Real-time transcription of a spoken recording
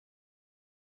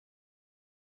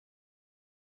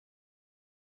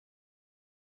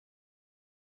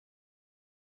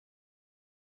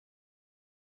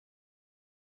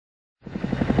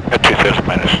30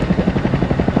 metres.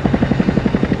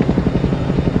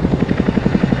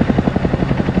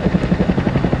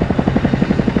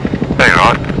 Hang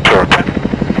on. Clear at 10.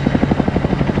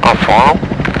 I'll final.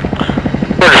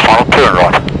 Ready final, clear and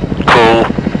right. Cool,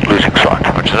 losing sight.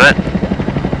 Roger that.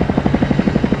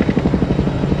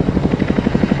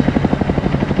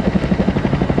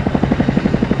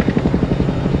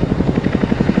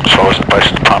 So as the base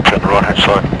of the pump on the right hand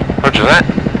side. Roger that.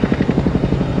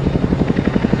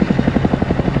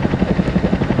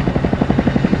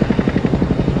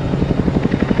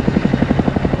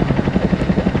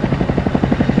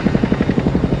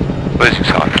 Losing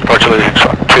sight. Roger, losing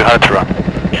sight. 200 to run.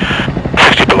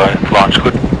 60 below, line's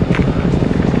good.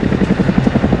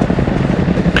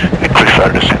 Increase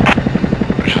photo descent.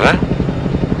 Roger that.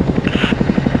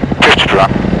 50 to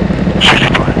run. 60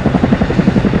 below.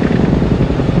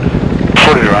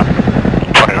 40 to run.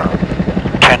 20 to run.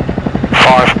 10,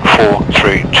 5, 4,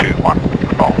 3, 2, 1.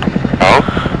 Hold. Hold.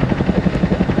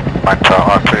 Maintain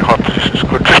aicrew, high positions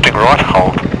good. Drifting right,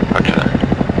 hold. Roger that.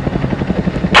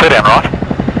 Clear down right.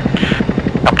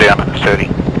 Up down at 30.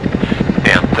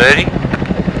 Down 30.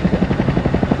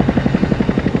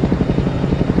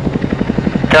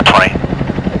 Down 20.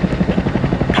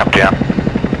 Come down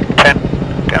 10.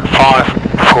 Down 5,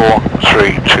 4,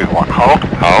 3, 2, 1. Hold.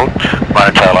 Hold.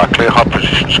 Maintain aicrew, high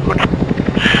positions good.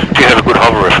 Do you have a good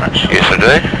hover reference? Yes, I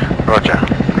do. Roger.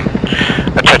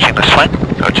 Attaching the sling.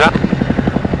 Roger.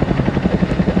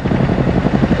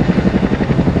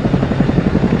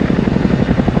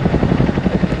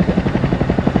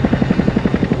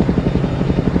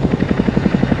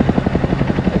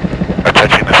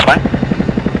 Attaching the sling.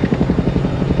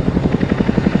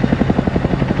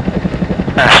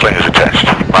 And sling is attached.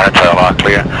 Maintain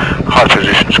aicrew, high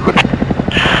positions good.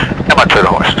 Am I clear to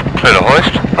hoist? Clear to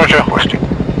hoist. Roger, hoisting.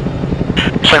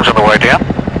 Sling's on the way down.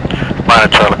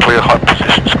 Maintain aicrew, high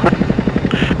positions good.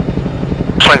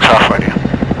 Sling's halfway down.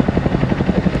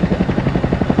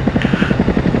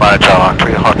 Maintain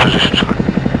aicrew, high positions good.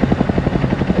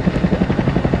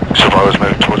 Survivors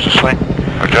moving towards the sling.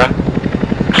 Roger.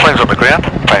 Sling's on the ground,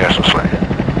 pay us the sling.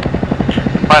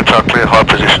 Maintain clear, high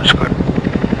positions good.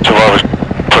 Survivors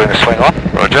putting the sling on.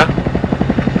 Roger.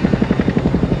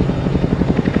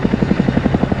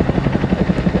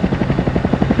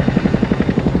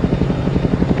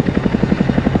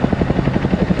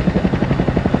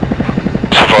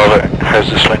 Survivor has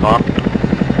the sling on.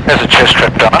 Has a chest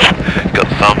strap done it. Got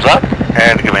the thumbs up.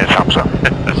 And give me a thumbs up.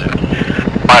 That's it.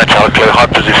 Maintain clear, high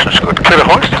positions good. Clear to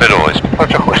hoist. Clear to hoist.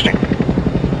 Roger, hoisting.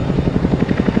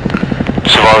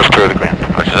 Survivors clear the ground.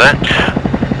 Roger that.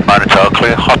 Maintain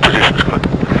clear, high positions good.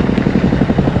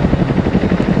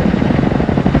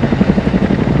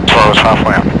 Survivors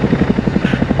halfway up.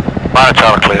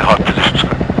 Maintain clear, high positions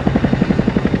good.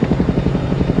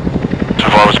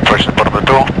 Survivors approaching the bottom of the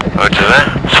door. Roger that.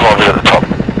 Survivors at the top.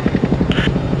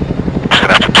 Just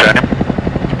gonna have to turn him.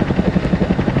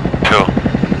 Cool.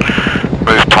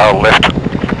 Move tail left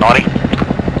 90.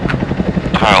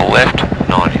 Tail left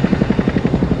 90.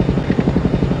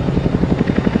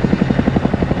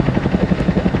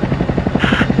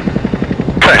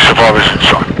 Okay, survivors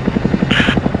inside.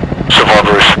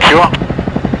 Survivor is secure.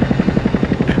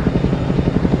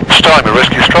 Starting the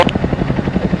rescue strop.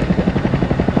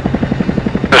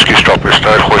 Rescue strop is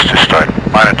stowed, hoist is stowed.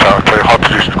 Main and tail clear, high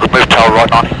position good. Move tail right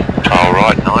 90. Tail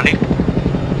right 90.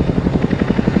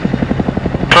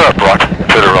 Clear up right,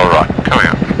 clear to roll right. Coming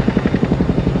up.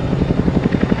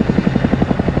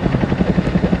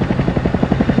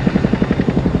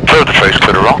 Clear of the trees,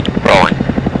 clear to roll. Rolling.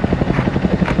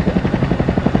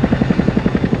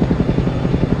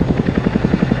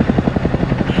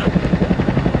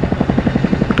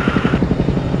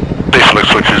 Deselect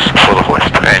switches for the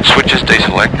hoist. And switches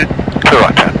deselected. Clear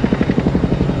right turn.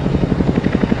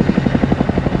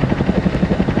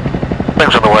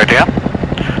 Sling's on the way down.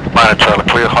 Main and tail are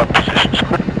clear, high positions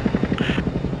good.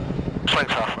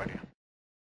 Sling's half.